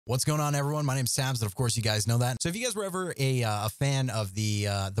What's going on, everyone? My name's Tabz, and of course you guys know that. So if you guys were ever a fan of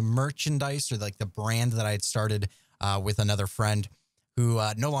the merchandise or like the brand that I had started with another friend who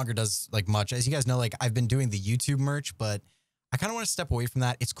no longer does like much, as you guys know, like I've been doing the YouTube merch, but I kind of want to step away from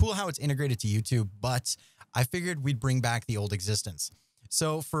that. It's cool how it's integrated to YouTube, but I figured we'd bring back the old existence.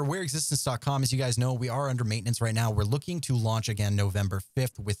 So for wearexistence.com, as you guys know, we are under maintenance right now. We're looking to launch again November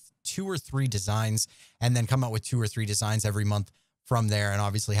 5th with 2 or 3 designs, and then come out with 2 or 3 designs every month from there, and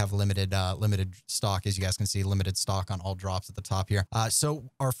obviously have limited stock, as you guys can see, limited stock on all drops at the top here. So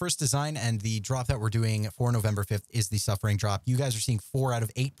our first design and the drop that we're doing for November 5th is the Suffering drop. You guys are seeing 4 out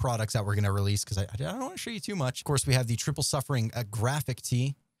of 8 products that we're going to release because I don't want to show you too much. Of course, we have the Triple Suffering graphic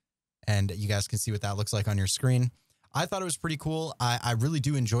tee, and you guys can see what that looks like on your screen. I thought it was pretty cool. I really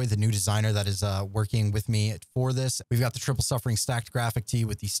do enjoy the new designer that is working with me for this. We've got the Triple Suffering stacked graphic tee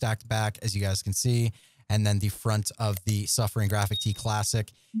with the stacked back, as you guys can see. And then the front of the Suffering graphic tee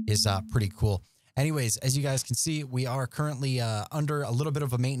classic is pretty cool. Anyways, as you guys can see, we are currently under a little bit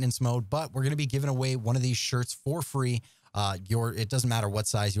of a maintenance mode, but we're going to be giving away one of these shirts for free. It doesn't matter what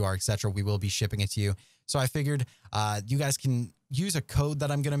size you are, etc. We will be shipping it to you. So I figured you guys can use a code that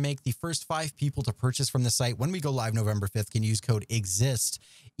I'm going to make. The first 5 people to purchase from the site when we go live November 5th can use code EXIST,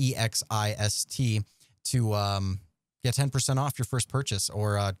 EXIST, to get 10% off your first purchase,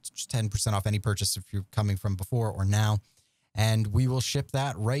 or 10% off any purchase if you're coming from before or now. And we will ship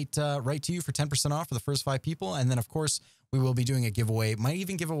that right to you for 10% off for the first 5 people. And then, of course, we will be doing a giveaway. Might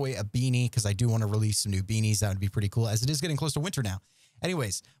even give away a beanie because I do want to release some new beanies. That would be pretty cool, as it is getting close to winter now.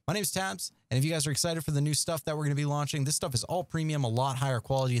 Anyways, my name's Tabz, and if you guys are excited for the new stuff that we're going to be launching, this stuff is all premium, a lot higher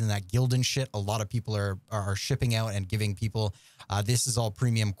quality than that Gildan shit a lot of people are shipping out and giving people. This is all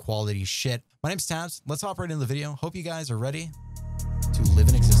premium quality shit. My name's Tabz. Let's hop right into the video. Hope you guys are ready to live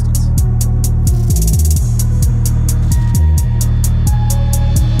in existence.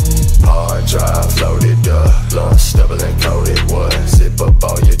 Hard drive loaded up, lunch double and coated wood. Zip up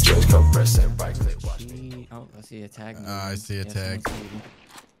all your joints, compress and right click. Watch me. Oh, I see a tag. I see a tag.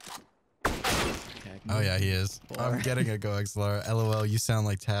 Oh yeah, he is. I'm getting a Go XLR. LOL, you sound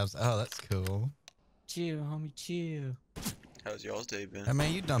like Tabz. Oh, that's cool. Chill, homie, chill. How's y'all's day been? Hey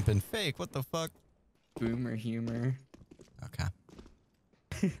man, you dumping fake. What the fuck? Boomer humor.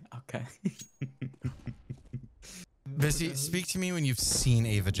 Okay. Okay. Bissy, speak to me when you've seen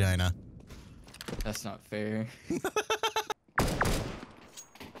a vagina. That's not fair.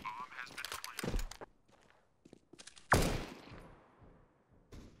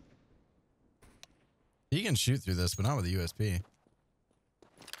 You can shoot through this, but not with a USB.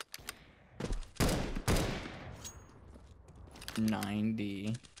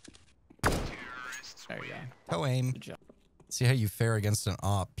 $90. There you go. Toe aim. Good job. See how you fare against an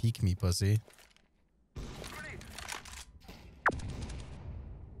op. Peek me, pussy. For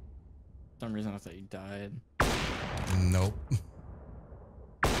some reason I thought you died. Nope.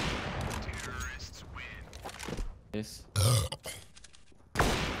 This.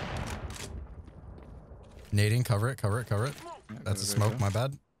 Nading, cover it, cover it, cover it. That's a smoke, my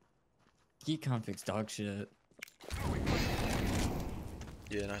bad. Geek config's dog shit.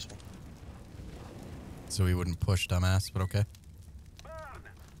 Yeah, nice one. So we wouldn't push, dumbass, but okay.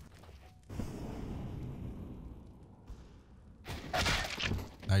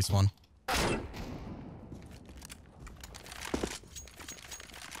 Nice one.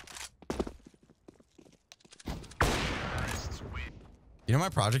 You know my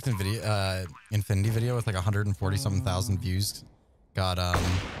Project Infinity video with like 140-something thousand views got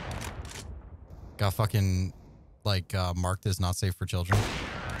fucking like marked as not safe for children.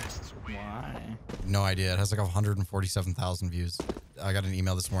 Why? No idea. It has like 147,000 views. I got an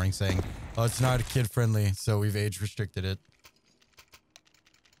email this morning saying, "Oh, it's not kid friendly, so we've age restricted it."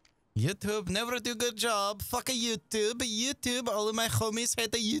 YouTube never do good job. Fuck a YouTube. YouTube. All of my homies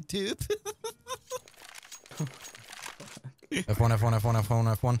hate the YouTube. F1, F1, F1, F1,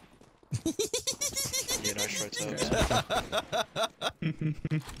 F1. Yeah, nice right.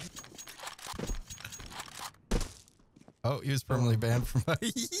 Oh, he was permanently banned from my...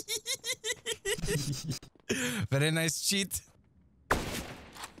 Very nice cheat.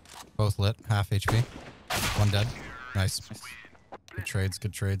 Both lit. Half HP. 1 dead. Nice. Good trades,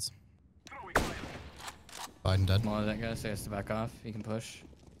 good trades. Biden dead. More of that guy, so he has to back off. He can push.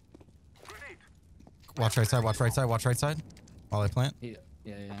 Watch right side, watch right side, watch right side. While I plant. Yeah.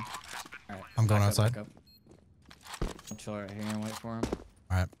 Alright. I'm going outside. Back up. I'll chill right here and wait for him.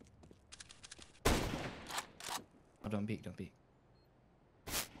 Alright. Oh, don't peek, don't peek.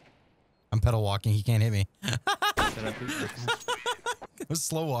 I'm pedal walking. He can't hit me. Should I peek? It was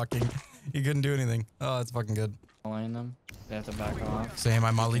slow walking. He couldn't do anything. Oh, that's fucking good. Following them. They have to back off. Same,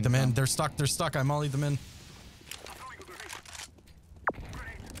 I mollied them in. Come. They're stuck, I mollied them in.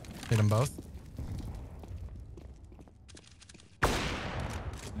 Hit them both.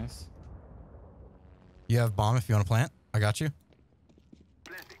 Nice. You have bomb if you want to plant. I got you.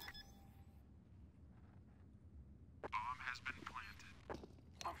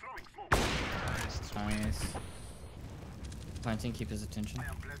 Nice. Planting, keep his attention.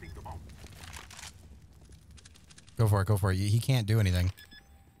 Go for it, go for it. He can't do anything.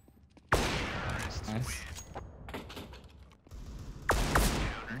 Nice.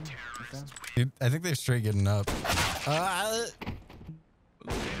 Okay. Dude, I think they're straight getting up.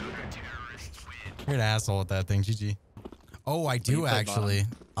 You're an asshole with that thing, GG. Oh, I do actually.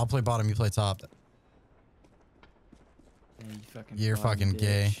 Bottom. I'll play bottom, you play top. Yeah, You're fucking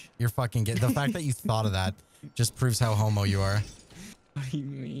gay. You're fucking gay. The fact that you thought of that just proves how homo you are. What do you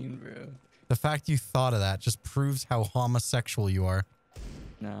mean, bro? The fact you thought of that just proves how homosexual you are.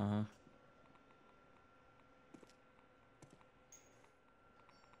 Nah.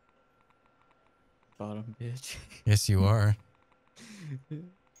 Bottom bitch. Yes, you are. You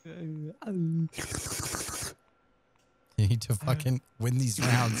need to fucking win these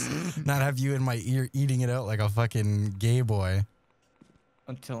rounds. Not have you in my ear eating it out like a fucking gay boy.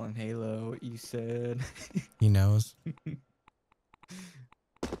 I'm telling Halo what you said. He knows.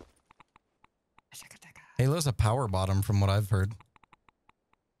 Halo's a power bottom from what I've heard.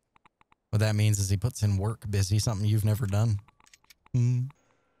 What that means is he puts in work busy, something you've never done.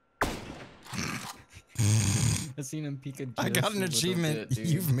 I've seen him peek a I got an achievement. Bit,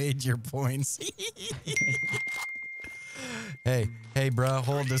 You've made your points. Hey, bro,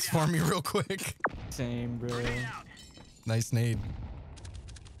 hold this for me real quick. Same, bro. Nice nade.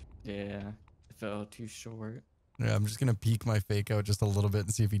 Yeah, it fell too short. Yeah, I'm just gonna peek my fake out just a little bit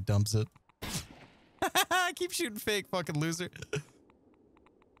and see if he dumps it. Keep shooting fake, fucking loser.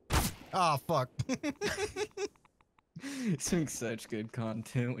 Oh, fuck. This makes such good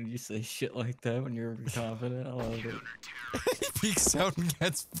content when you say shit like that when you're confident. I love it. He peeks out and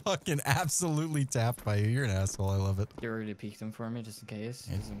gets fucking absolutely tapped by you. You're an asshole. I love it. You already peeked them for me just in case.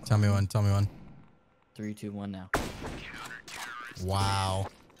 Hey, tell me one. 3, 2, 1 now. Wow.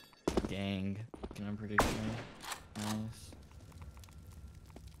 Gang. I'm pretty sure. Nice. What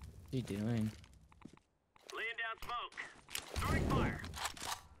are you doing? Laying down smoke. Throwing fire.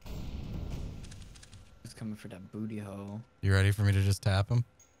 He's coming for that booty hole. You ready for me to just tap him?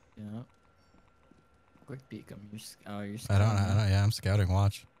 Yeah. Quick peek him. You're I scouting. don't. Yeah, I'm scouting.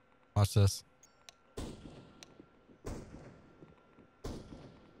 Watch this.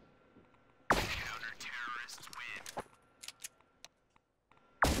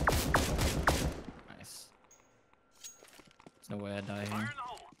 Nice. There's no way I die Fire here. in the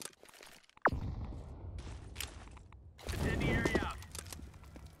hole. Incendiary out.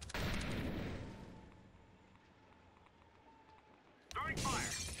 Throwing fire.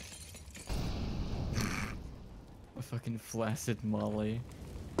 A fucking flaccid molly.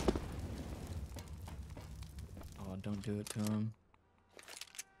 Oh, don't do it to him.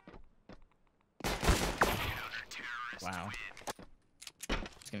 Wow.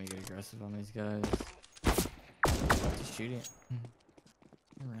 Just gonna get aggressive on these guys. Just shoot it.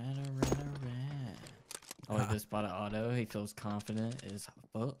 Alright. Oh, he just bought an auto. He feels confident as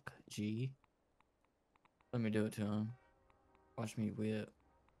fuck. G. Let me do it to him. Watch me whip.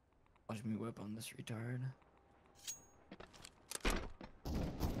 Watch me whip on this retard.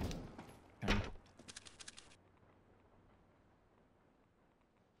 Okay.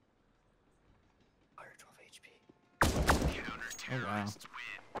 Fire 12 HP. Oh wow.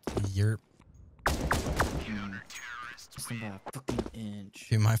 You're Just about a fucking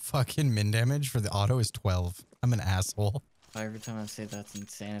inch. dude, my fucking min damage for the auto is 12. I'm an asshole. Every time I say that's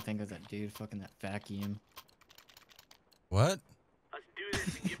insane, I think of that dude fucking that vacuum. What? Let's do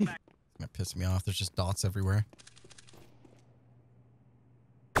this and get back. That pissed me off. There's just dots everywhere.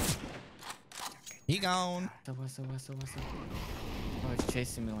 He gone. What's up? Oh, he's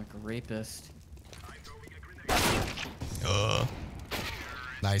chasing me like a rapist.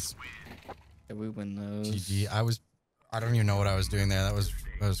 Nice. Yeah, we win those. GG. I don't even know what I was doing there. That was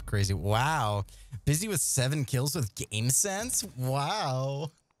crazy. Wow. Busy with 7 kills with game sense?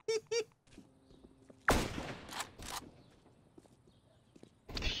 Wow.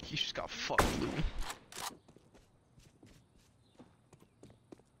 You just got fucked, Louis.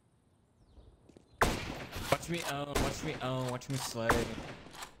 Watch me own, watch me slay.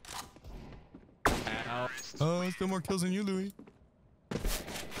 Ow. Oh, still more kills than you, Louis.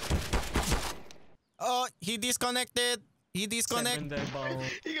 Oh, he disconnected. He disconnect. 7-day ball.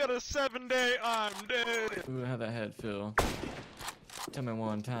 He got a 7-day. I'm dead. Ooh, how that head feel? Tell me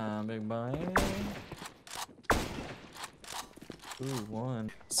one time, big boy. Ooh, one.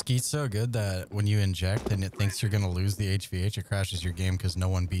 Skeet's so good that when you inject and it thinks you're gonna lose the HvH, it crashes your game because no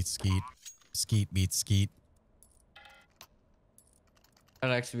one beats Skeet. Skeet beats Skeet.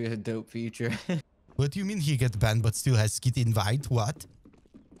 That'd actually be a dope feature. What do you mean he gets banned but still has Skeet invite? What?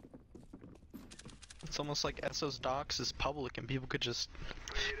 It's almost like SOS docs is public and people could just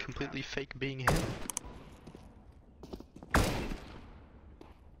completely fake being him.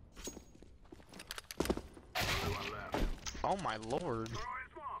 Oh my lord.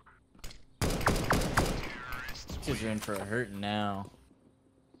 Kids are in for a hurt now.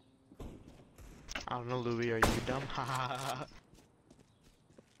 I don't know, Louis, are you dumb? Haha.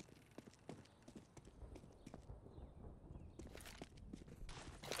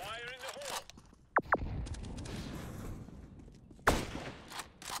 Fire in the hole.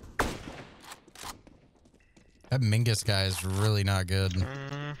 That Mingus guy is really not good.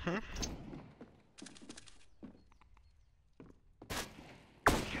 Mm-hmm.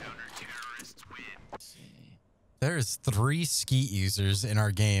 There's 3 Skeet users in our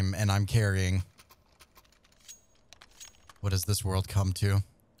game, and I'm carrying. What does this world come to?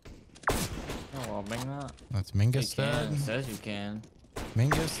 Oh, well, bring that. That's You Mingus can. dead. It says you can.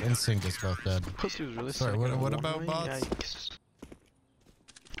 Mingus and Singus both dead. Pussy was really Sorry, sucking what on about one. bots? Yikes.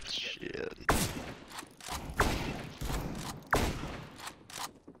 Shit.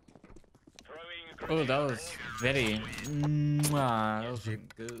 Oh, that was very. Mwah, that was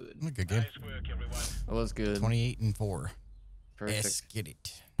good. Good game. Nice work, everyone. That was good. 28-4. Perfect. Let's get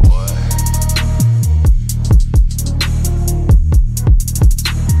it. What?